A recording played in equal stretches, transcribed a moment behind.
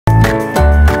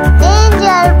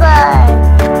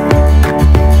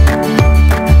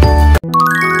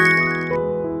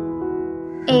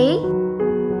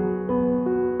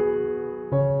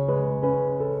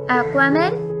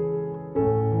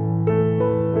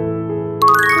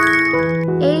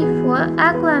A for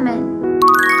aquaman.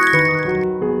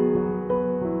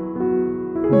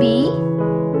 B.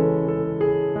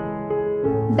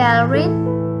 Ballerine.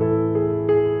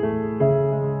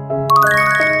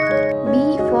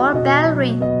 B for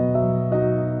ballerine.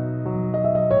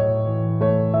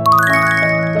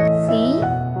 C.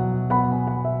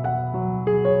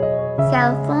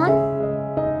 Cell phone.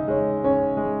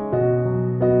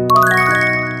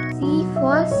 C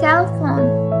for cell phone.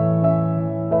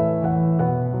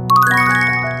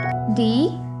 D.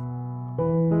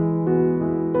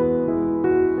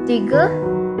 Digger.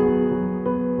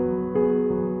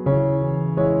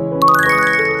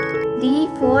 D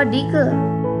for digger.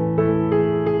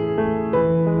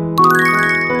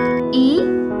 E.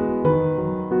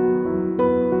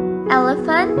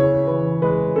 Elephant.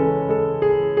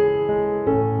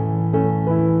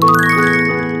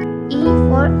 E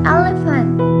for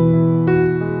elephant.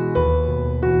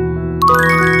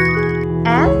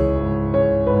 F.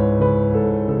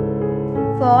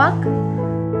 Fork.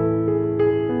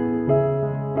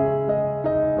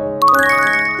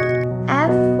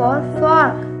 F for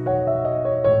fork.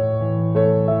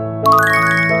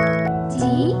 G.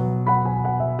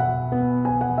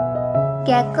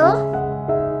 Gecko.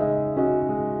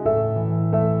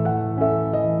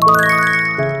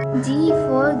 G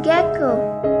for gecko.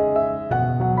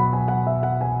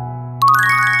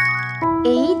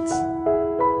 H.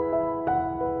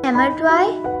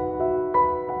 Hamadryad.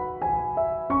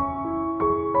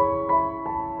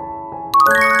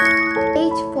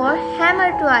 H for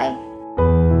hamadryad.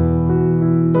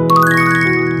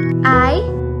 I.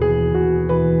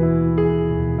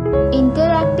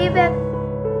 Interactive app.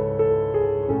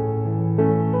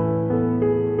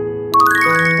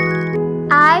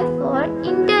 I for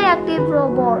interactive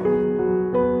robot.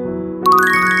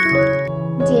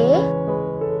 J.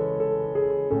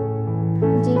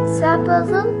 Jigsaw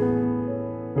puzzle.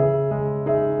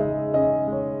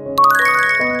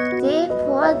 J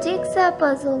for jigsaw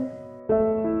puzzle.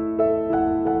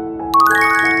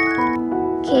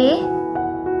 K.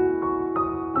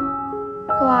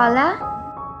 Koala.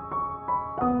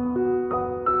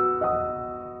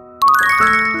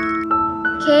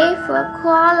 K for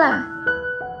koala.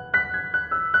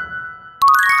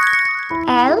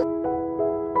 L.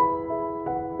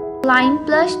 Line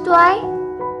plush toy.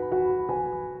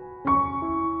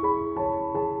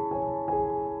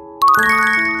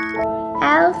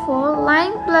 L for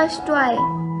line plush toy.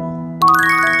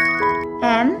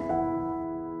 M.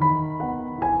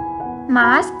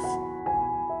 Masks.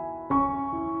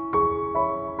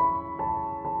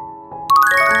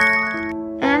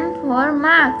 M for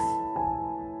masks.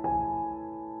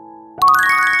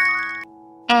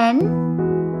 N.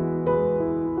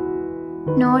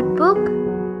 Notebook.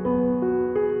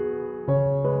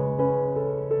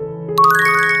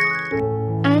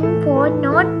 N for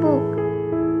notebook.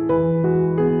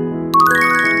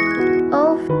 O.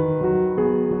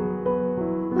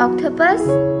 Octopus.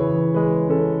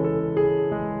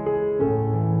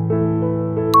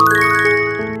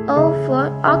 O for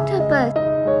octopus.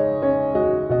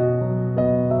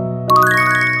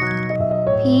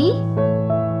 P.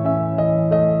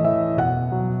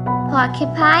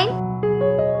 Porcupine.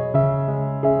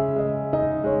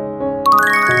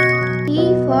 P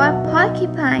for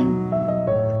porcupine.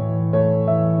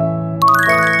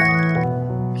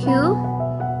 Q.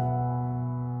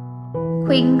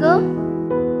 Quingle.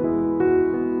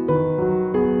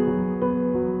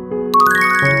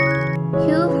 Q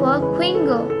for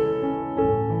quingle.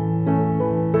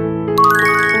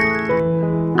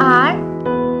 R.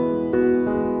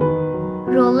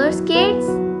 Roller skates.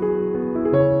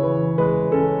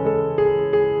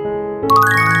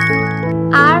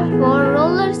 R for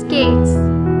roller skates.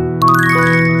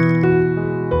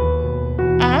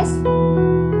 S.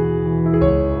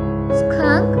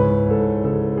 Skunk.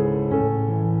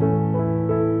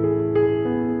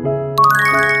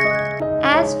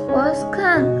 S for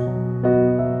skunk.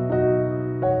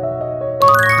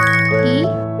 T.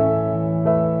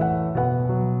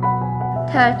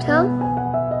 Turtle.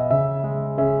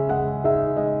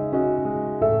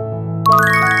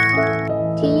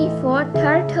 T for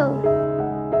turtle.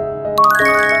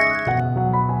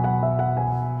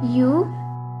 U.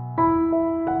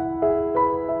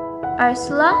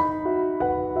 Ursula.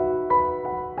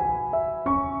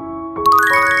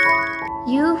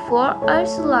 U for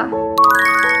Ursula.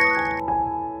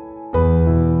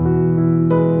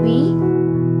 V.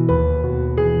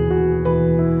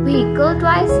 Vehicle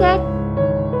dry set.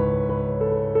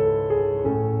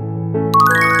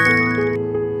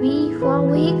 V for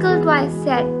vehicle dry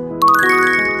set.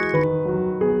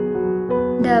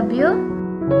 W.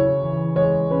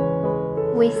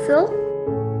 whistle.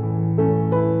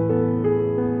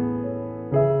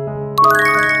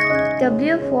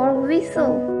 W for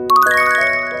whistle.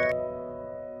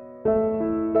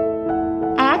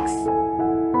 X.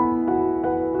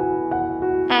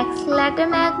 X letter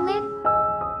magnet.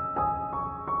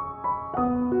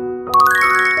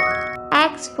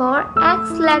 X for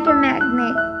X letter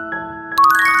magnet.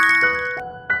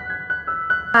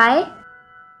 Y.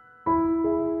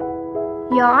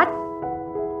 Yacht.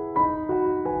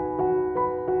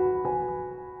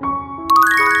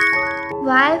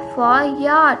 Y for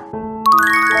yacht.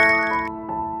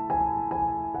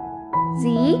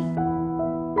 Z.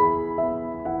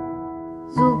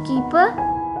 Zookeeper.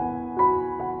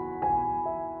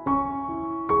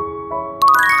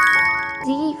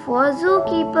 Z for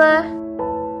zookeeper.